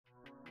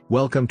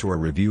Welcome to a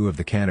review of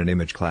the Canon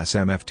imageClass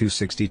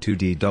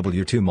MF262dw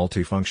II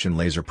multifunction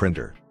laser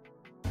printer.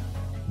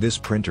 This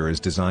printer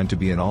is designed to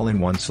be an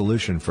all-in-one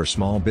solution for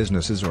small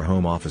businesses or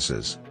home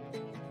offices.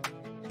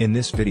 In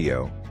this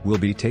video, we'll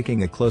be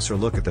taking a closer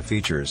look at the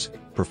features,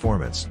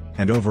 performance,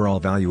 and overall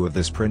value of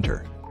this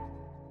printer.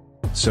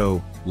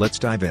 So, let's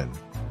dive in.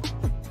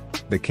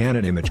 The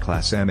Canon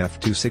imageClass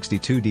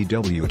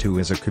MF262dw II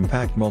is a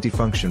compact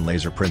multifunction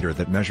laser printer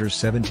that measures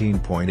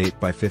 17.8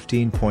 by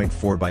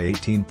 15.4 by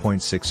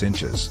 18.6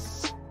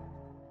 inches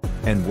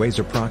and weighs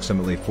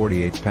approximately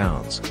 48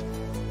 pounds.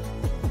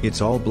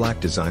 Its all-black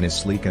design is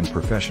sleek and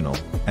professional,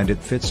 and it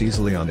fits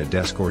easily on a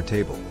desk or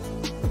table.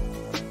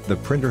 The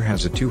printer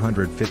has a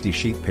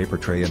 250-sheet paper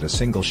tray and a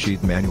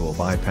single-sheet manual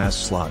bypass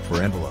slot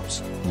for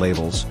envelopes,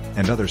 labels,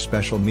 and other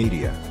special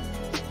media.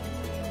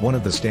 One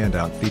of the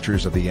standout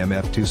features of the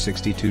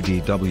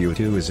MF262dw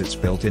II is its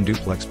built-in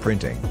duplex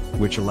printing,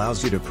 which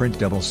allows you to print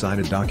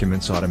double-sided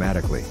documents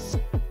automatically.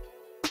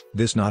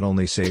 This not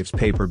only saves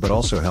paper but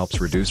also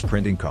helps reduce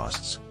printing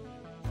costs.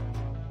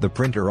 The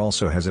printer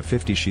also has a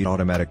 50-sheet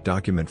automatic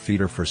document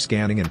feeder for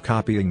scanning and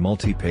copying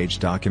multi-page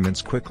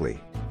documents quickly.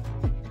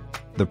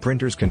 The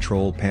printer's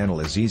control panel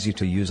is easy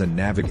to use and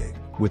navigate,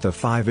 with a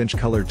 5-inch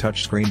color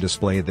touchscreen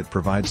display that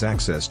provides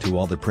access to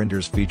all the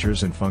printer's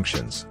features and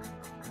functions.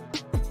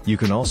 You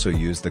can also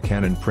use the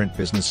Canon Print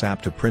Business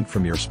app to print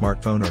from your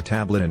smartphone or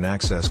tablet and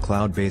access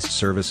cloud-based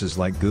services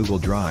like Google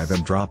Drive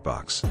and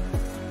Dropbox.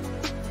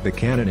 The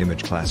Canon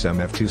imageClass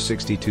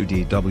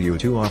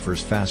MF262dw II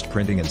offers fast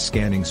printing and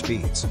scanning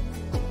speeds.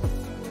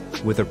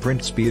 With a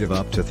print speed of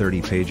up to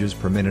 30 pages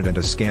per minute and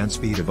a scan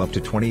speed of up to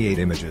 28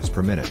 images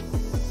per minute.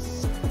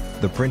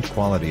 The print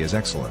quality is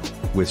excellent,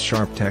 with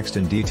sharp text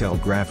and detailed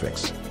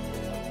graphics.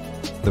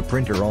 The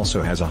printer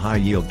also has a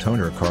high-yield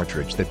toner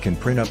cartridge that can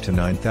print up to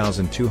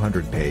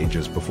 9,200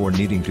 pages before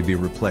needing to be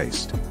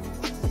replaced.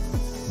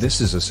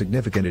 This is a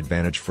significant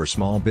advantage for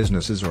small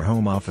businesses or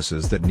home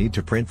offices that need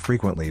to print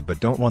frequently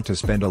but don't want to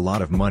spend a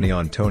lot of money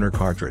on toner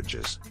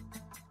cartridges.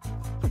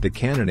 The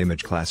Canon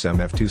imageClass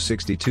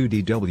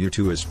MF262dw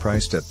II is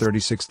priced at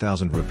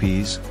 36,000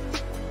 rupees,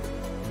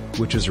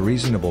 which is a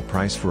reasonable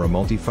price for a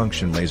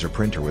multifunction laser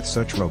printer with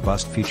such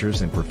robust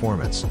features and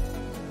performance.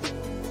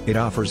 It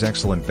offers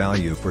excellent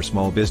value for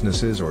small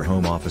businesses or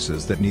home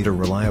offices that need a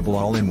reliable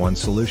all-in-one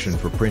solution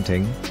for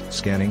printing,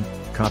 scanning,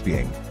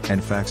 copying,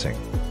 and faxing.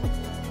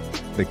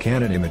 The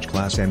Canon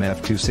imageClass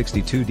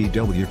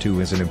MF262dw II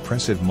is an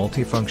impressive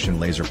multifunction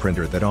laser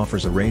printer that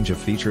offers a range of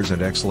features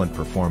and excellent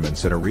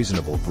performance at a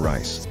reasonable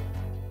price.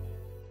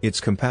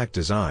 Its compact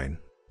design,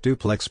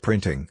 duplex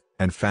printing,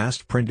 and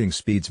fast printing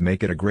speeds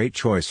make it a great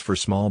choice for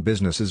small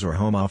businesses or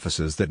home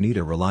offices that need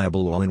a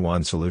reliable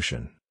all-in-one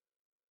solution.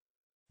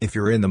 If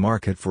you're in the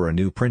market for a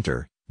new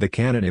printer, the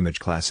Canon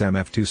imageClass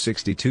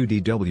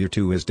MF262dw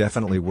II is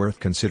definitely worth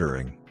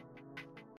considering.